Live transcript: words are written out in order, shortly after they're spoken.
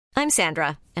I'm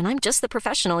Sandra, and I'm just the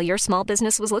professional your small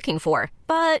business was looking for.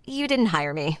 But you didn't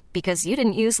hire me because you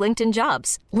didn't use LinkedIn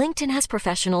Jobs. LinkedIn has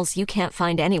professionals you can't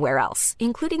find anywhere else,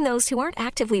 including those who aren't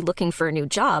actively looking for a new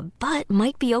job, but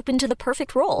might be open to the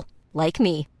perfect role, like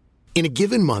me. In a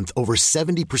given month, over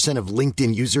 70% of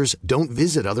LinkedIn users don't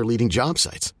visit other leading job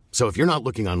sites. So if you're not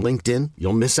looking on LinkedIn,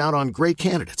 you'll miss out on great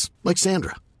candidates like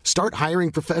Sandra. Start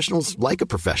hiring professionals like a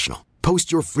professional.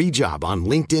 Post your free job on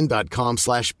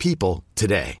linkedin.com/people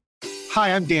today.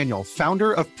 Hi, I'm Daniel,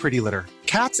 founder of Pretty Litter.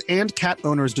 Cats and cat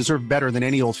owners deserve better than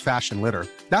any old-fashioned litter.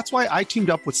 That's why I teamed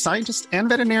up with scientists and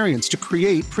veterinarians to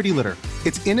create Pretty Litter.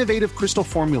 Its innovative crystal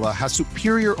formula has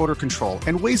superior odor control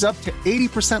and weighs up to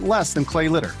 80% less than clay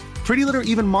litter. Pretty Litter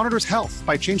even monitors health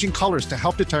by changing colors to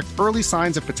help detect early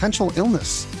signs of potential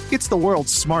illness. It's the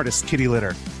world's smartest kitty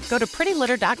litter. Go to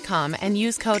prettylitter.com and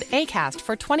use code ACAST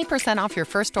for 20% off your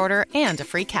first order and a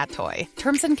free cat toy.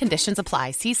 Terms and conditions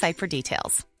apply. See site for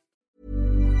details.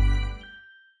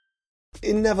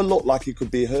 He never looked like he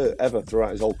could be hurt ever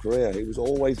throughout his whole career. He was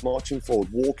always marching forward,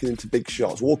 walking into big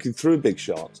shots, walking through big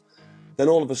shots. Then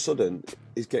all of a sudden,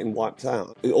 he's getting wiped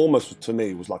out. It almost, to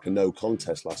me, was like a no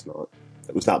contest last night.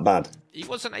 It was that bad. He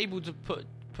wasn't able to put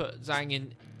Zhang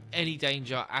in any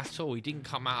danger at all. He didn't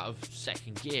come out of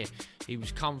second gear. He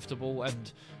was comfortable,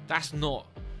 and that's not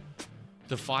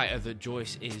the fighter that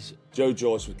Joyce is. Joe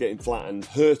Joyce was getting flattened,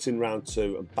 hurt in round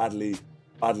 2, and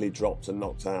badly dropped and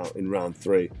knocked out in round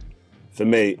 3. For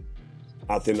me,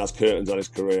 I think that's curtains on his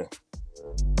career.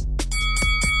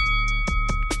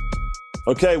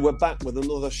 Okay, we're back with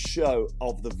another show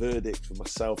of The Verdict with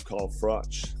myself, Carl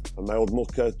Froch, and my old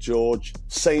mucker,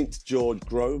 St. George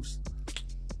Groves.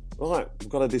 Right, we've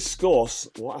got to discuss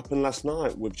what happened last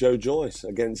night with Joe Joyce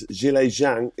against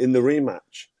Zhang in the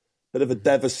rematch. Bit of a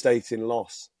devastating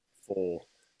loss for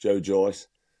Joe Joyce.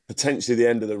 Potentially the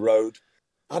end of the road.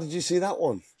 How did you see that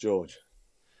one, George?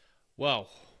 Well,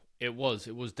 it was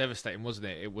devastating, wasn't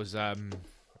it? It was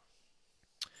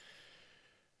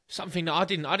something that I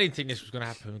didn't think this was going to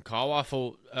happen, Carl. I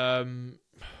thought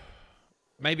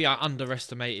maybe I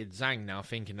underestimated Zhang now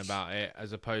thinking about it,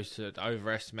 as opposed to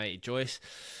overestimated Joyce.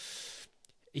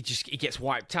 He gets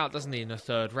wiped out, doesn't he, in the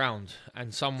third round?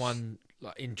 And someone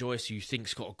like in Joyce, who you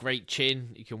think's got a great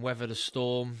chin, he can weather the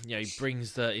storm. You know, he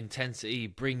brings the intensity, he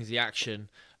brings the action.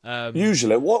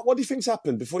 Usually, what do you think's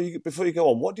happened before you go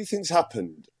on? What do you think's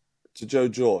happened to Joe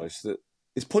Joyce that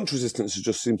his punch resistance has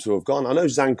just seemed to have gone? I know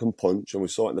Zhang can punch, and we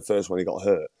saw it in the first one he got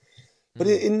hurt. But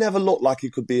he never looked like he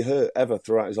could be hurt ever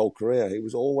throughout his whole career. He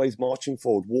was always marching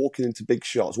forward, walking into big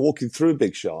shots, walking through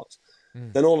big shots.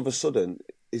 Then all of a sudden,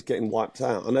 he's getting wiped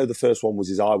out. I know the first one was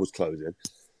his eye was closing.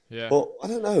 Yeah. But I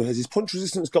don't know. Has his punch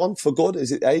resistance gone for good?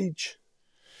 Is it age?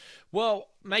 Well,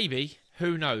 maybe.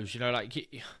 Who knows? You know, like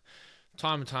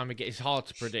time and time again, it's hard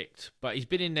to predict. But he's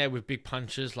been in there with big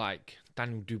punchers like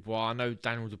Daniel Dubois. I know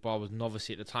Daniel Dubois was novice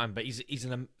at the time, but he's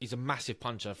a massive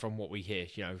puncher from what we hear,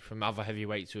 you know, from other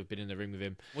heavyweights who have been in the ring with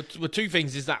him. Well, two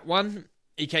things is that, one,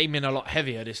 he came in a lot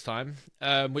heavier this time,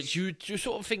 which you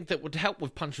sort of think that would help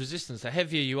with punch resistance. The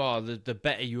heavier you are, the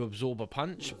better you absorb a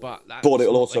punch. But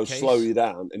it'll also slow you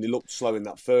down, and he looked slow in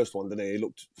that first one, didn't he? He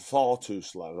looked far too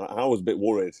slow. I was a bit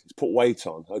worried. He's put weight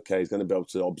on. Okay, he's going to be able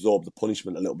to absorb the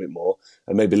punishment a little bit more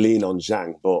and maybe lean on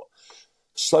Zhang, but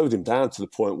slowed him down to the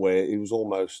point where he was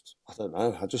almost, I don't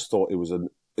know, I just thought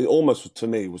it almost, to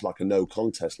me, was like a no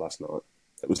contest last night.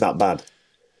 It was that bad.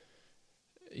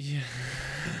 Yeah.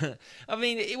 I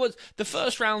mean, it was, the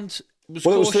first round was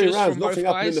well, cautious. It was 3 rounds. From Nothing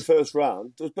both happened in guys. the first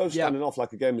round. They was both standing off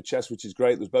like a game of chess, which is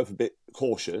great. They was both a bit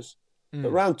cautious.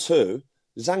 But round 2,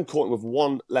 Zhang caught him with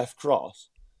one left cross,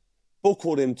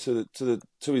 buckled him to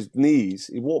his knees.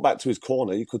 He walked back to his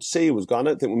corner. You could see he was gone.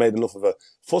 I don't think we made enough of a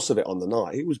fuss of it on the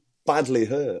night. He was badly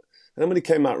hurt. And then when he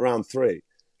came out round 3,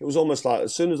 it was almost like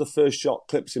as soon as the first shot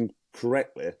clips him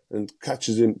correctly and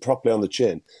catches him properly on the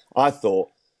chin, I thought,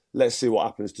 let's see what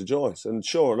happens to Joyce. And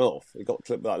sure enough, he got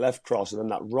clipped with that left cross, and then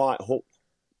that right hook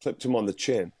clipped him on the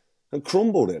chin and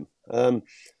crumbled him. I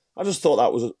just thought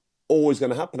that was always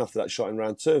going to happen after that shot in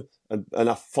round 2,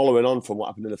 and following on from what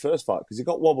happened in the first fight, because he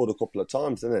got wobbled a couple of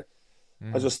times, didn't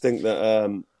he? I just think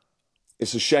that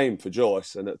it's a shame for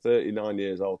Joyce, and at 39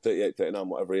 years old, 38, 39,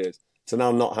 whatever he is, to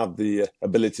now not have the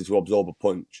ability to absorb a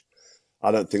punch.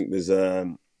 I don't think there's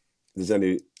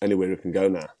anywhere he can go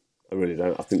now. I really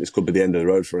don't. I think this could be the end of the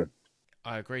road for him.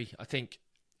 I agree. I think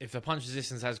if the punch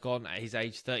resistance has gone at his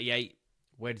age, 38,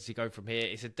 where does he go from here?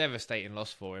 It's a devastating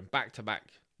loss for him. Back-to-back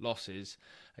losses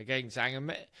against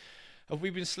Zhang. Have we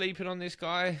been sleeping on this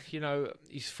guy? You know,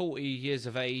 he's 40 years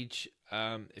of age.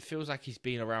 It feels like he's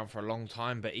been around for a long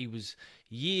time, but he was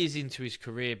years into his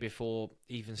career before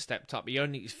he even stepped up.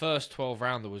 His first 12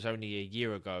 rounder was only a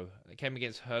year ago. It came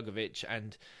against Hrgović,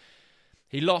 and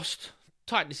he lost.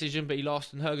 Tight decision, but he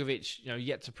lost. And Hrgović,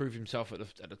 yet to prove himself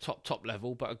at the top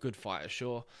level, but a good fighter,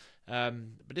 sure. But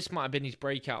this might have been his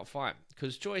breakout fight,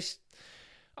 because Joyce,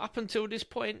 up until this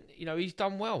point, he's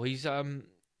done well. He's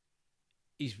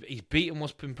beaten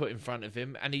what's been put in front of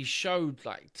him, and he showed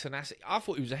like tenacity. I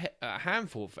thought he was a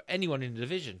handful for anyone in the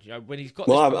division. When he's got.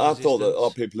 Well, I thought that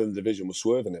our people in the division were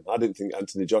swerving him. I didn't think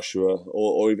Anthony Joshua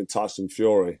or even Tyson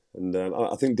Fury, and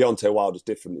I think Deontay Wilder's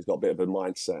different. He's got a bit of a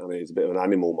mindset. I mean, he's a bit of an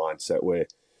animal mindset where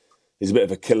he's a bit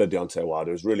of a killer. Deontay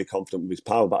Wilder is really confident with his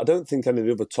power, but I don't think any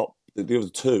of the other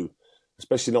two,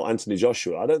 especially not Anthony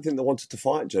Joshua, I don't think they wanted to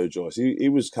fight Joe Joyce. He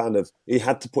was he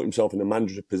had to put himself in a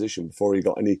mandatory position before he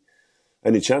got any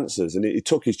chances, and he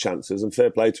took his chances, and fair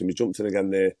play to him. He jumped in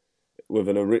again there with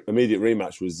an immediate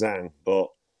rematch with Zhang. But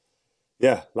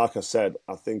yeah, like I said,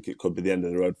 I think it could be the end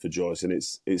of the road for Joyce, and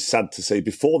it's sad to see.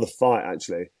 Before the fight,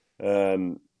 actually,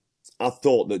 I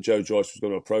thought that Joe Joyce was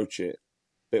going to approach it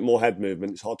a bit more head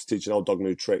movement. It's hard to teach an old dog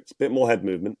new tricks. Bit more head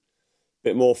movement,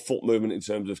 bit more foot movement in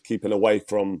terms of keeping away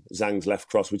from Zhang's left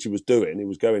cross, which he was doing. He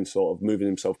was going sort of moving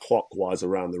himself clockwise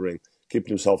around the ring, keeping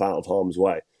himself out of harm's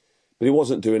way. But he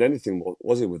wasn't doing anything,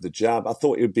 was he, with the jab? I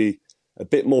thought he would be a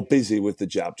bit more busy with the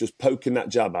jab, just poking that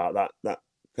jab out, that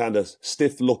kind of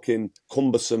stiff-looking,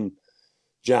 cumbersome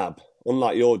jab,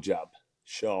 unlike your jab.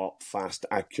 Sharp, fast,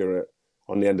 accurate,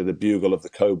 on the end of the bugle of the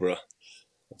Cobra,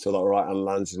 until that right hand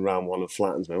lands in round one and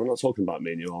flattens me. We're not talking about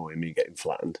me and you, are we? Me getting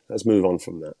flattened. Let's move on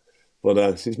from that. But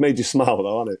it's made you smile,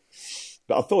 though, hasn't it?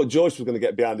 But I thought Joyce was going to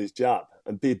get behind his jab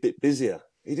and be a bit busier.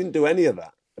 He didn't do any of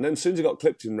that. And then as soon as he got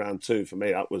clipped in round two, for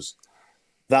me, that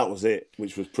was it,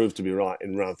 which was proved to be right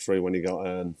in round three when he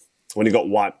got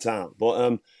wiped out.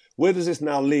 But where does this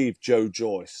now leave Joe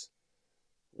Joyce?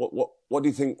 What do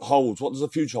you think holds? What does the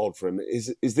future hold for him?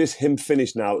 Is this him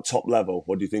finished now at top level?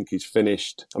 Or do you think he's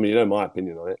finished? I mean, you know my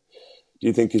opinion on it. Do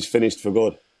you think he's finished for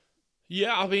good?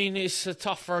 Yeah, I mean, it's a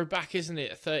tough road back, isn't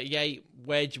it? At 38,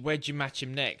 where'd you match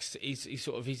him next? He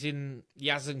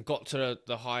hasn't got to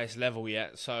the highest level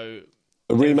yet, so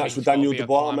a rematch with Daniel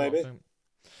Dubois, maybe.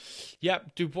 Yeah,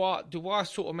 Dubois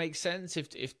sort of makes sense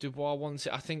if Dubois wants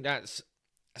it. I think that's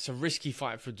a risky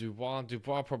fight for Dubois.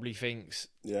 Dubois probably thinks,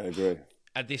 yeah, I agree.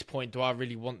 At this point, do I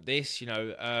really want this? He's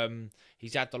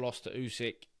had the loss to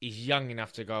Usyk. He's young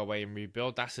enough to go away and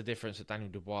rebuild. That's the difference that Daniel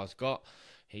Dubois has got.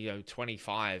 He,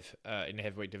 25 in the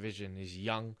heavyweight division, is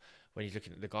young when he's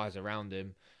looking at the guys around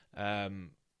him.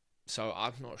 So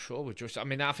I'm not sure with Joyce. I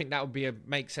mean, I think that would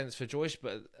make sense for Joyce,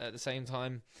 but at the same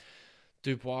time,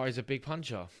 Dubois is a big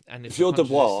puncher, and if your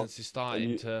Dubois is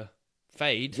starting to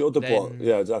fade, if you're Dubois,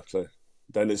 yeah, exactly,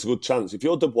 then it's a good chance. If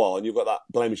you're Dubois and you've got that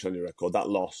blemish on your record, that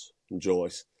loss from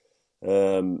Joyce,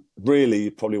 really,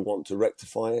 you probably want to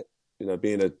rectify it.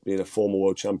 Being a former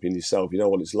world champion yourself, you know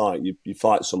what it's like. You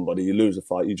fight somebody, you lose a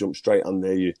fight, you jump straight on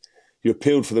there. You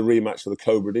appealed for the rematch for the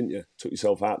Cobra, didn't you? Took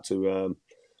yourself out to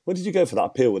where did you go for that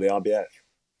appeal with the RBF?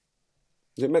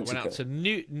 Was it Mexico? Went out to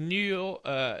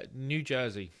New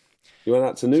Jersey. You went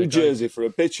out to New Jersey for a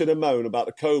bitch and a moan about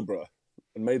the Cobra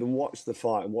and made them watch the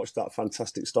fight and watch that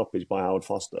fantastic stoppage by Howard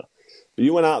Foster. But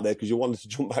you went out there because you wanted to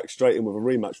jump back straight in with a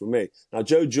rematch with me. Now,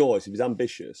 Joe Joyce, if he's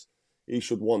ambitious, he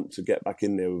should want to get back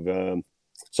in there with...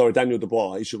 Daniel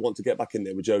Dubois, he should want to get back in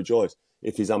there with Joe Joyce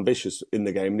if he's ambitious in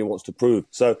the game and he wants to prove.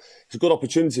 So it's a good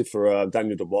opportunity for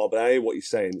Daniel Dubois, but I hear what he's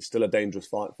saying. It's still a dangerous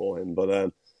fight for him.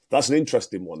 But that's an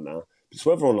interesting one now. It's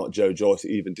whether or not Joe Joyce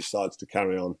even decides to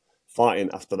carry on fighting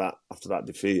after that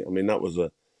defeat. I mean, that was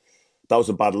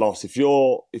a bad loss. If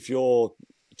you're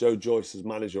Joe Joyce's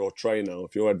manager or trainer,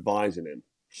 if you're advising him,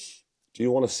 do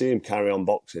you want to see him carry on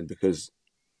boxing? Because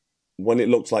when it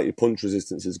looks like your punch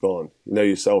resistance is gone, you know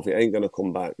yourself, it ain't going to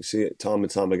come back. You see it time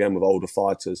and time again with older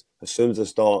fighters. As soon as they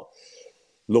start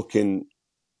looking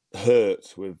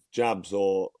hurt with jabs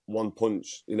or one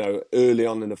punch, early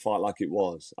on in the fight like it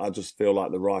was, I just feel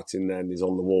like the writing then is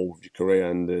on the wall with your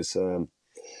career, and there's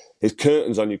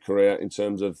curtains on your career in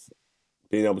terms of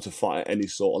being able to fight at any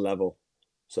sort of level.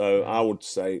 So I would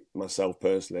say, myself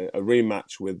personally, a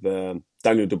rematch with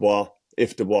Daniel Dubois,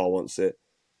 if Dubois wants it.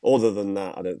 Other than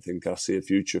that, I don't think I see a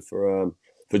future for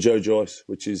Joe Joyce,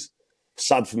 which is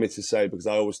sad for me to say because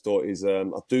I always thought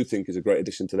I do think he's a great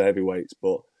addition to the heavyweights.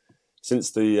 But since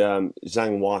the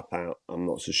Zhang wipeout, I'm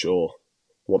not so sure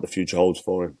what the future holds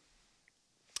for him.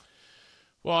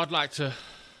 Well, I'd like to,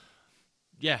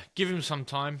 give him some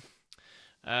time.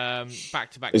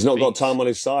 Back to back. He's not got time on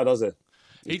his side, has he?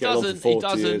 He doesn't.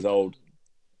 40 years old.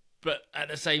 But at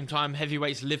the same time,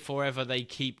 heavyweights live forever. They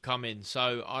keep coming.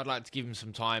 So I'd like to give him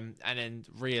some time and then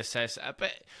reassess.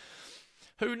 But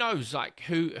who knows? Like,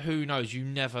 who knows? You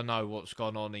never know what's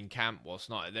gone on in camp, what's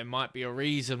not. There might be a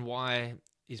reason why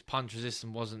his punch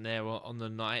resistance wasn't there on the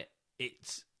night.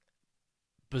 It's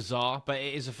bizarre, but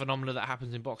it is a phenomenon that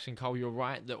happens in boxing, Cole. You're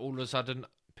right, that all of a sudden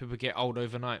people get old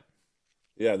overnight.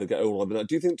 Yeah, they get old overnight.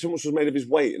 Do you think too much was made of his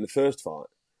weight in the first fight?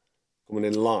 Coming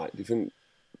in light, do you think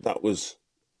that was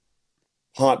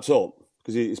hyped up?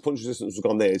 Because his punch resistance was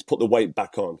gone there. He's put the weight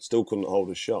back on, still couldn't hold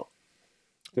a shot.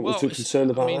 I think we're too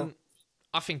concerned about that.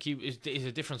 I think it's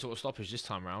a different sort of stoppage this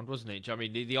time round, wasn't it? Do you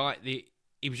know what I mean,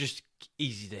 he was just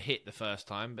easy to hit the first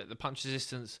time, but the punch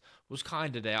resistance was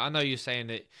kind of there. I know you're saying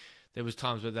that there was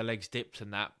times where their legs dipped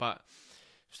and that, but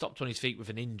stopped on his feet with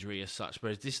an injury as such.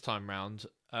 Whereas this time round,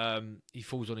 he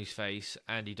falls on his face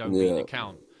and he don't beat the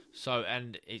count. So,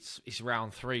 and it's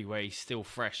round 3 where he's still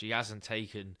fresh. He hasn't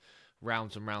taken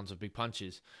rounds and rounds of big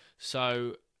punches.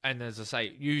 So, and as I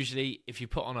say, usually if you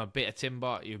put on a bit of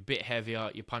timber, you're a bit heavier,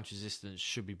 your punch resistance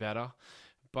should be better.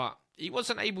 But he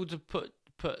wasn't able to put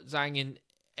Zhang in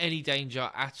any danger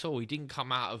at all. He didn't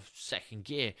come out of second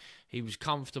gear. He was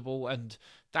comfortable, and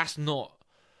that's not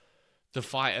the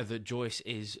fighter that Joyce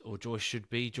is, or Joyce should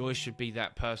be. Joyce should be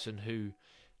that person who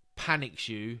panics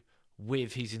you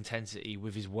with his intensity,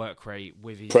 with his work rate,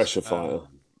 with his pressure fighter.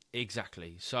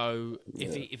 Exactly. So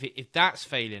if that's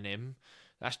failing him,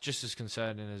 that's just as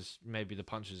concerning as maybe the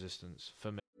punch resistance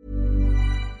for me.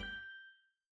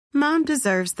 Mom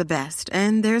deserves the best,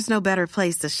 and there's no better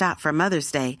place to shop for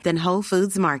Mother's Day than Whole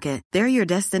Foods Market. They're your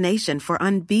destination for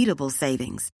unbeatable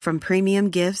savings, from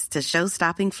premium gifts to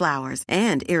show-stopping flowers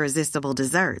and irresistible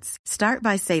desserts. Start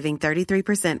by saving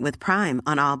 33% with Prime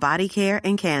on all body care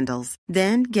and candles.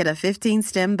 Then get a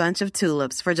 15-stem bunch of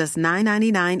tulips for just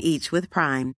 $9.99 each with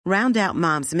Prime. Round out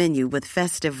Mom's menu with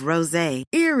festive rosé,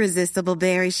 irresistible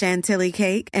berry chantilly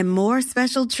cake, and more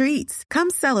special treats. Come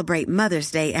celebrate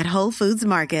Mother's Day at Whole Foods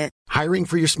Market. Hiring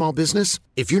for your small business?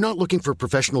 If you're not looking for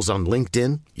professionals on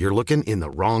LinkedIn, you're looking in the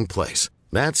wrong place.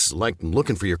 That's like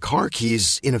looking for your car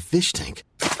keys in a fish tank.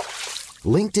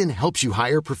 LinkedIn helps you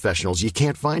hire professionals you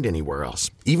can't find anywhere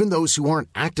else, even those who aren't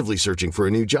actively searching for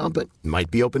a new job but might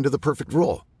be open to the perfect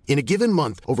role. In a given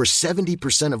month, over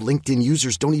 70% of LinkedIn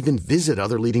users don't even visit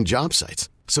other leading job sites.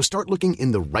 So start looking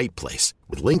in the right place.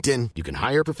 With LinkedIn, you can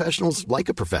hire professionals like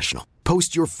a professional.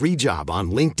 Post your free job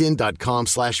on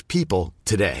linkedin.com/people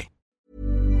today.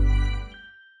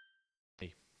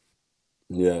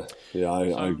 Yeah,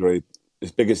 I agree.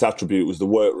 His biggest attribute was the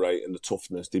work rate and the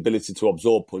toughness, the ability to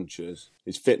absorb punches,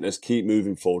 his fitness, keep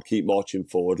moving forward, keep marching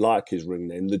forward, like his ring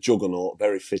name, the Juggernaut,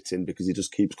 very fitting because he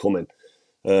just keeps coming.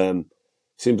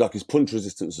 Seems like his punch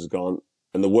resistance has gone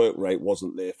and the work rate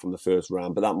wasn't there from the first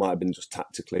round, but that might have been just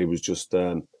tactically. He was just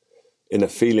in a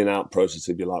feeling out process,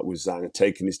 if you like, with Zhang, and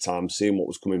taking his time, seeing what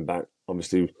was coming back.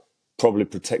 Obviously, probably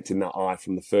protecting that eye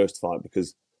from the first fight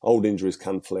because old injuries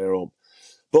can flare up.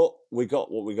 But we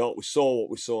got what we got. We saw what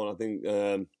we saw, and I think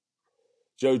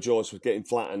Joe Joyce was getting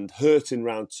flattened, hurt in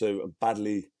round 2, and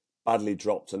badly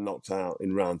dropped and knocked out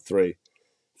in round 3.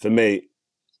 For me,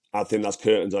 I think that's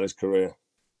curtains on his career.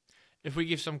 If we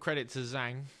give some credit to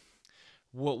Zhang,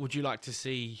 what would you like to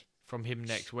see from him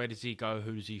next? Where does he go?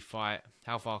 Who does he fight?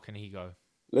 How far can he go?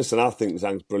 Listen, I think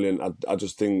Zhang's brilliant. I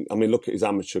just think, I mean, look at his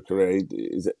amateur career.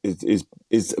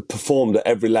 He's performed at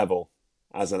every level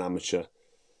as an amateur.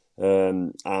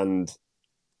 And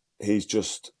he's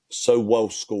just so well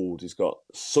schooled. He's got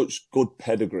such good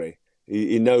pedigree.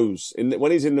 He knows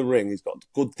when he's in the ring, he's got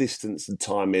good distance and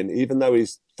timing. Even though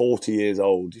he's 40 years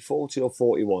old, 40 or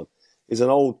 41, he's an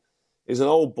old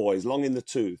boy. He's long in the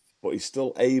tooth, but he's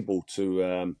still able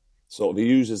to he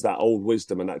uses that old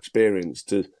wisdom and that experience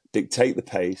to dictate the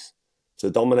pace, to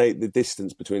dominate the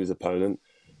distance between his opponent.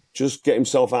 Just get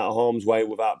himself out of harm's way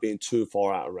without being too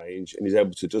far out of range. And he's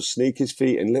able to just sneak his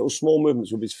feet in little small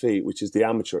movements with his feet, which is the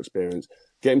amateur experience,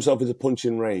 get himself into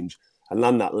punching range and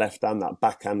land that left hand, that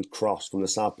backhand cross from the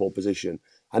southpaw position.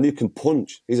 And he can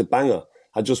punch. He's a banger.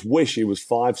 I just wish he was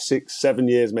 5, 6, 7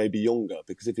 years maybe younger,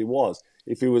 because if he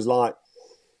was like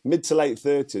mid to late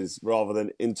 30s rather than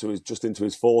into his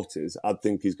 40s, I'd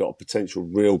think he's got a potential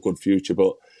real good future.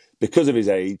 But because of his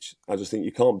age, I just think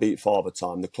you can't beat father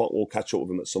time. The clock will catch up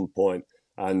with him at some point.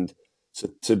 And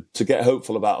to get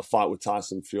hopeful about a fight with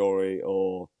Tyson Fury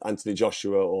or Anthony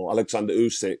Joshua or Alexander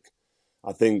Usyk,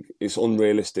 I think it's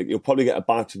unrealistic. You'll probably get a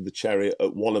bite of the cherry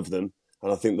at one of them.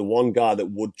 And I think the one guy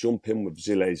that would jump in with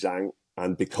Zhilei Zhang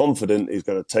and be confident he's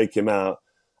going to take him out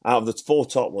of the 4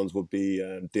 top ones would be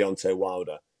Deontay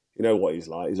Wilder. You know what he's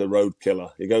like. He's a road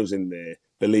killer. He goes in there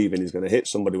believing he's going to hit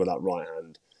somebody with that right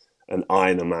hand. and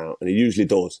iron them out, and he usually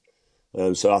does.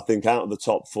 So I think out of the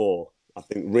top 4, I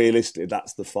think realistically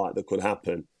that's the fight that could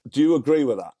happen. Do you agree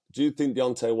with that? Do you think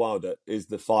Deontay Wilder is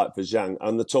the fight for Zhang?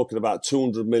 And they're talking about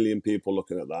 200 million people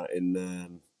looking at that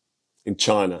in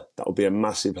China. That would be a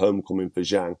massive homecoming for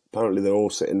Zhang. Apparently they're all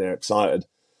sitting there excited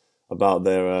about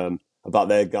their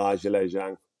guy, Zhilei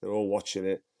Zhang. They're all watching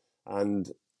it.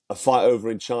 And a fight over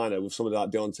in China with somebody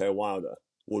like Deontay Wilder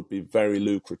would be very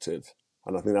lucrative.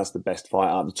 And I think that's the best fight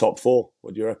out of the top 4.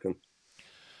 What do you reckon?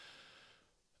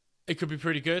 It could be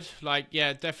pretty good.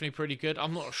 Definitely pretty good.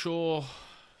 I'm not sure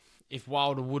if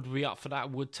Wilder would be up for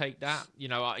that, would take that.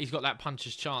 He's got that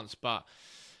puncher's chance, but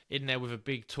in there with a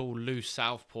big, tall, loose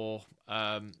southpaw.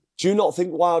 Do you not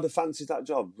think Wilder fancies that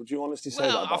job? Would you honestly say that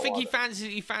about I think Wilder?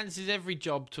 he fancies every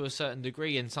job to a certain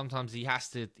degree, and sometimes he has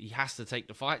to take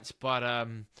the fights. But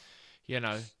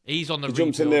he's on the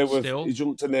rebuild still. He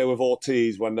jumped in there with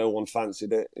Ortiz when no one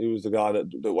fancied it. He was the guy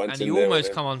that went and in he there.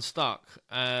 Almost come unstuck.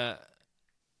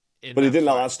 But he didn't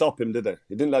let that stop him, did he?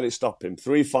 He didn't let it stop him.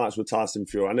 3 fights with Tyson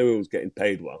Fury. I knew he was getting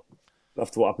paid well.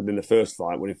 After what happened in the first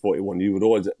fight when he fought, he won, you would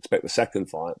always expect the second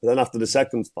fight. But then after the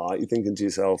second fight, you're thinking to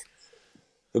yourself,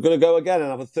 they're going to go again and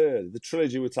have a third. The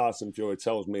trilogy with Tyson Fury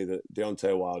tells me that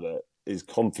Deontay Wilder is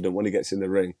confident when he gets in the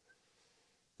ring.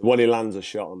 When he lands a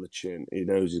shot on the chin, he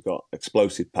knows he's got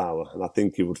explosive power. And I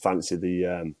think he would fancy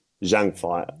the Zhang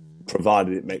fight,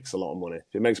 provided it makes a lot of money.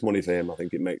 If it makes money for him, I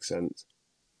think it makes sense.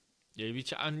 Yeah,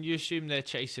 and you assume they're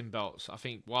chasing belts. I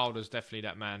think Wilder's definitely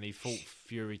that man. He fought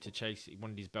Fury to chase it. He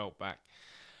wanted his belt back.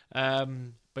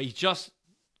 But Zhang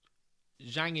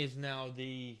is now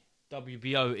the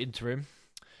WBO interim,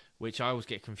 which I always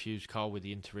get confused, Carl, with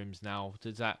the interims now.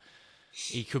 Does that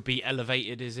he could be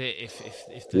elevated? Is it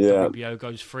if the WBO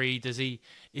goes free? Is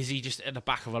he just at the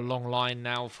back of a long line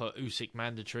now for Usyk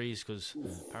mandatories? Because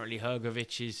apparently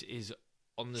Hrgovic is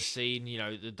on the scene.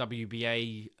 The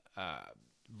WBA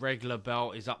regular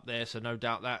belt is up there, so no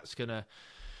doubt that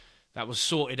was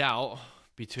sorted out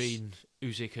between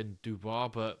Usyk and Dubois,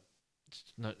 but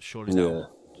surely that'll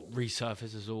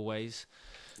resurface as always.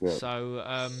 Yeah. So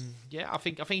I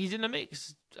think he's in the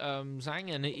mix,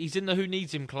 Zhang, and he's in the who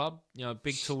needs him club.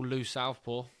 Big, tall, loose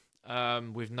southpaw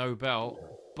with no belt,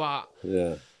 but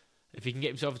if he can get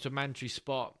himself into a mandatory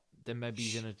spot, then maybe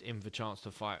he's in for a chance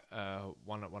to fight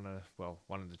one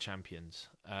of the champions.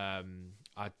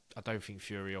 I don't think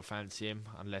Fury will fancy him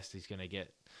unless he's going to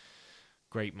get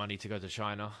great money to go to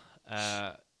China.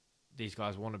 These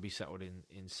guys want to be settled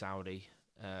in Saudi,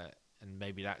 and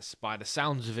maybe that's, by the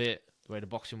sounds of it, the way the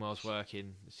boxing world's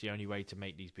working, it's the only way to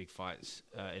make these big fights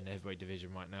in the heavyweight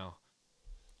division right now.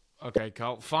 Okay,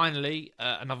 Carl. Finally,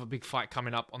 another big fight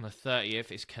coming up on the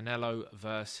 30th. It's Canelo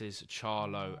versus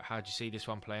Charlo. How do you see this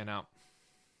one playing out?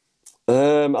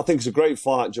 I think it's a great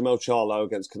fight. Jamel Charlo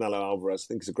against Canelo Alvarez. I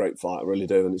think it's a great fight. I really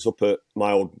do. And it's up at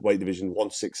my old weight division,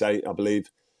 168, I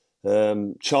believe.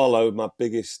 Charlo, my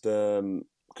biggest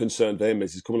concern for him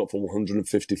is he's coming up for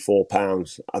 154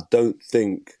 pounds. I don't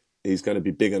think he's going to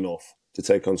be big enough to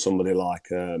take on somebody like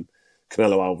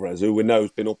Canelo Alvarez, who we know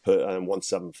has been up at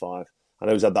 175. I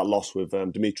know he's had that loss with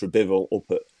Dimitri Bivol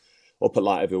up at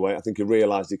light heavyweight. I think he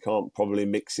realised he can't probably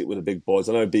mix it with the big boys.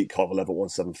 I know he beat Kovalev at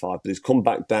 175, but he's come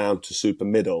back down to super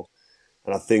middle.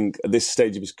 And I think at this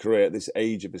stage of his career, at this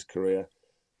age of his career,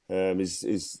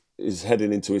 is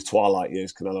heading into his twilight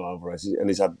years, Canelo Alvarez. And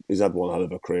he's had one hell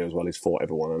of a career as well. He's fought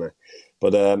everyone, hasn't he?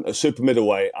 But at super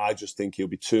middleweight, I just think he'll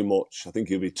be too much. I think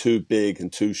he'll be too big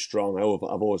and too strong.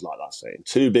 I've always liked that saying.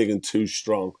 Too big and too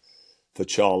strong for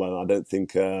Charlo. I don't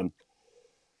think...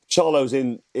 Charlo's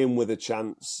in with a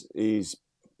chance. He's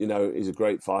a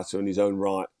great fighter in his own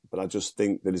right, but I just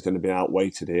think that he's going to be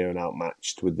outweighted here and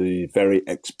outmatched with the very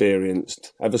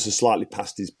experienced, ever so slightly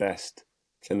past his best,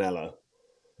 Canelo.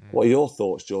 What are your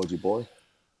thoughts, Georgie boy?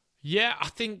 Yeah, I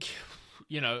think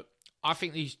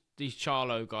these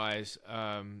Charlo guys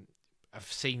have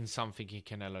seen something in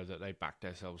Canelo that they backed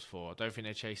themselves for. I don't think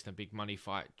they're chasing a big money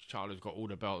fight. Charlo's got all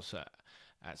the belts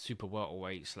at super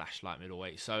welterweight / light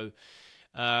middleweight. So.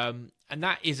 And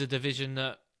that is a division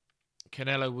that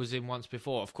Canelo was in once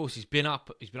before. Of course, he's been up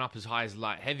as high as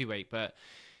light heavyweight, but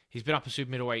he's been up as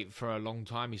super middleweight for a long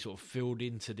time. He's sort of filled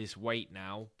into this weight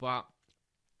now, but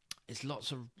it's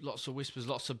lots of whispers,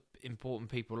 lots of important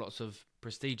people, lots of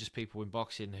prestigious people in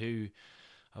boxing who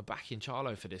are backing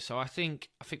Charlo for this. So I think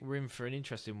we're in for an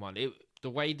interesting one. The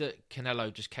way that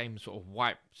Canelo just came, sort of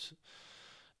wiped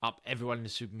up everyone in the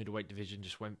super middleweight division,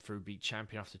 just went through, beat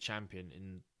champion after champion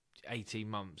in 18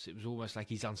 months. It was almost like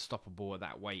he's unstoppable at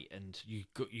that weight, and you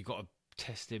got to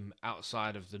test him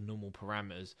outside of the normal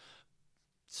parameters.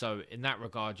 So in that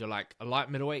regard, you're like, a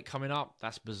light middleweight coming up,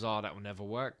 that's bizarre, that will never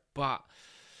work. But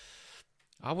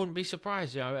I wouldn't be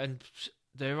surprised, and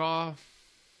there are,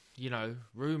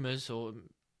 rumours, or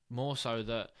more so,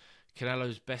 that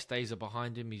Canelo's best days are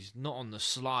behind him. He's not on the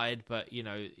slide, but,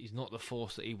 he's not the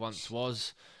force that he once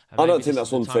was. I don't think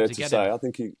that's unfair to say. I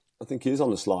think he is on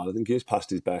the slide. I think he is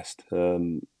past his best. I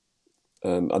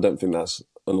don't think that's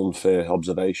an unfair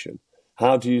observation.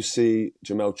 How do you see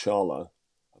Jermell Charlo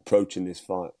approaching this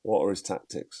fight? What are his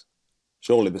tactics?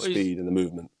 Surely the speed and the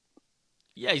movement.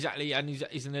 Yeah, exactly. And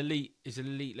he's an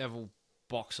elite level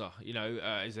boxer. He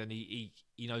knows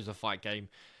the fight game.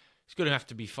 He's going to have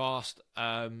to be fast.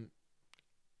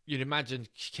 You'd imagine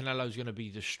Canelo's going to be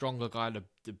the stronger guy,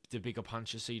 the bigger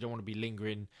puncher, so you don't want to be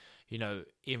lingering,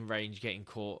 in range, getting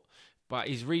caught. But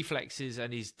his reflexes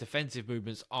and his defensive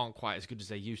movements aren't quite as good as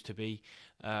they used to be.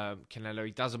 Canelo,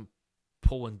 he doesn't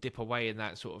pull and dip away in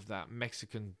that sort of that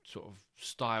Mexican sort of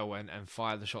style and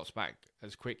fire the shots back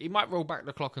as quick. He might roll back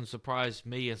the clock and surprise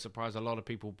me and surprise a lot of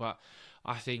people, but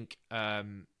I think,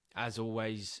 as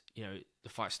always, the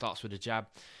fight starts with a jab.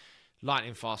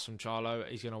 Lightning fast from Charlo.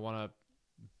 He's going to want to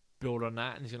build on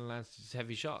that, and he's going to land his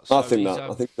heavy shots. I think he's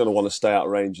going to want to stay out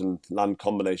of range and land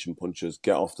combination punches,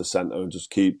 get off the centre and just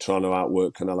keep trying to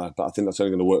outwork Canelo. But I think that's only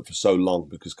going to work for so long,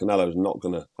 because Canelo's not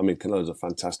going to... Canelo's a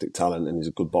fantastic talent and he's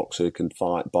a good boxer. He can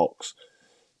fight, box.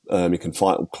 He can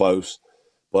fight up close.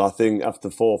 But I think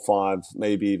after 4, 5,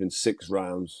 maybe even 6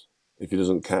 rounds, if he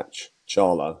doesn't catch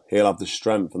Charlo, he'll have the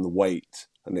strength and the weight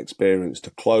and the experience to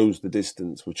close the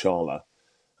distance with Charlo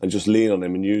and just lean on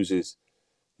him and use his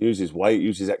weight,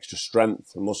 use his extra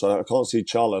strength and muscle. I can't see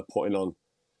Charlo putting on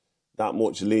that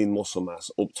much lean muscle mass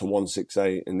up to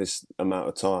 168 in this amount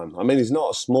of time. He's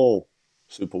not a small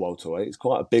super welterweight. He's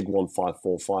quite a big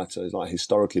 154 fighter. He's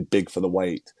historically big for the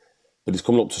weight, but he's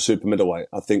coming up to super middleweight.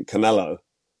 I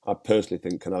personally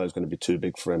think Canelo's going to be too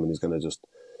big for him, and he's going to just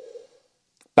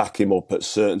back him up at a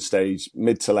certain stage,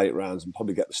 mid to late rounds, and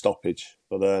probably get the stoppage.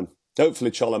 But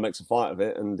hopefully Charlo makes a fight of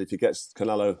it, and if he gets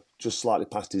Canelo just slightly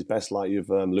past his best, like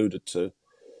you've alluded to,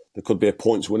 there could be a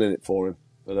points win in it for him.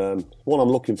 But one I'm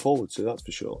looking forward to, that's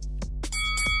for sure.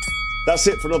 That's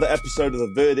it for another episode of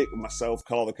The Verdict with myself,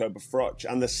 Carl the Cobra Froch,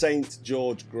 and the St.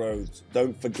 George Groves.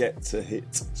 Don't forget to hit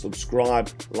subscribe,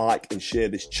 like, and share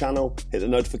this channel. Hit the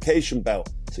notification bell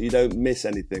so you don't miss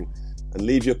anything. And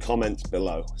leave your comments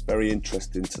below. It's very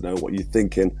interesting to know what you're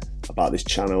thinking about this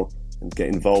channel, and get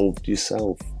involved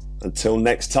yourself. Until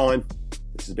next time,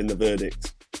 this has been The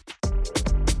Verdict.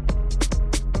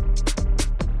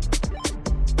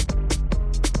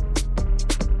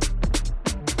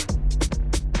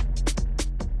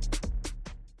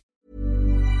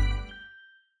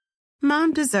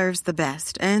 Mom deserves the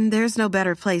best, and there's no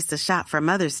better place to shop for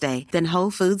Mother's Day than Whole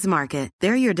Foods Market.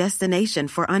 They're your destination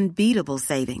for unbeatable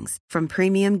savings, from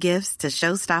premium gifts to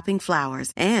show-stopping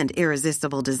flowers and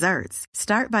irresistible desserts.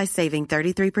 Start by saving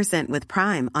 33% with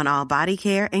Prime on all body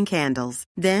care and candles.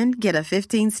 Then get a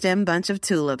 15-stem bunch of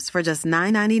tulips for just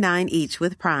 $9.99 each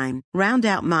with Prime. Round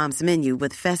out Mom's menu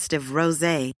with festive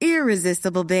rosé,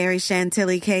 irresistible berry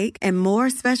chantilly cake, and more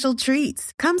special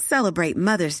treats. Come celebrate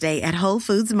Mother's Day at Whole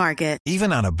Foods Market.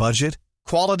 Even on a budget,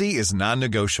 quality is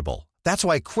non-negotiable. That's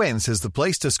why Quince is the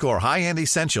place to score high-end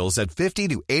essentials at 50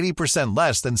 to 80%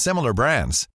 less than similar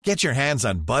brands. Get your hands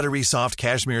on buttery soft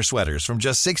cashmere sweaters from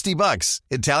just $60,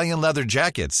 Italian leather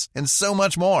jackets, and so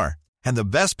much more. And the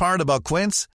best part about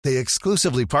Quince, they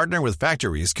exclusively partner with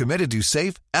factories committed to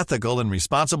safe, ethical, and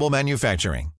responsible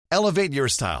manufacturing. Elevate your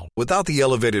style without the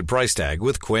elevated price tag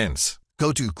with Quince.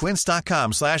 Go to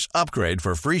quince.com/upgrade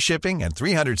for free shipping and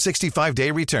 365-day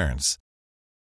returns.